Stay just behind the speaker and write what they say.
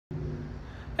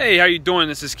Hey, how you doing?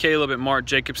 This is Caleb at Mark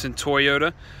Jacobson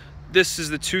Toyota. This is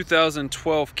the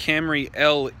 2012 Camry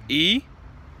LE.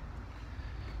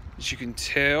 As you can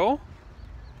tell,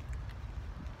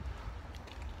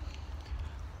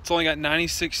 it's only got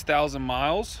 96,000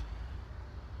 miles.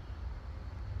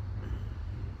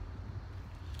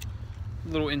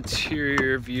 Little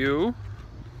interior view.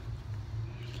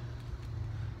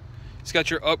 It's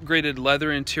got your upgraded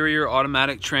leather interior,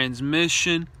 automatic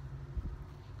transmission.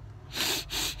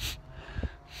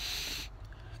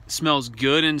 Smells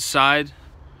good inside.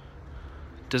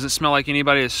 Doesn't smell like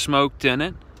anybody has smoked in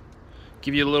it.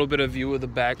 Give you a little bit of view of the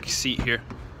back seat here.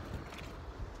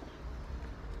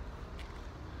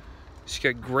 It's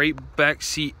got great back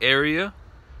seat area.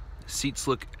 The seats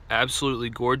look absolutely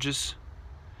gorgeous.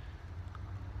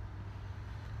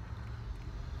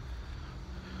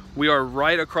 We are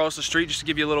right across the street, just to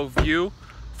give you a little view,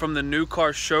 from the new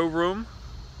car showroom.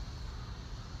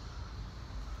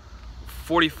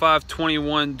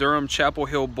 4521 Durham Chapel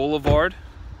Hill Boulevard,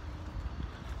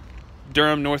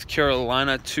 Durham, North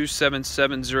Carolina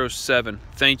 27707.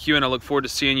 Thank you, and I look forward to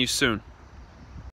seeing you soon.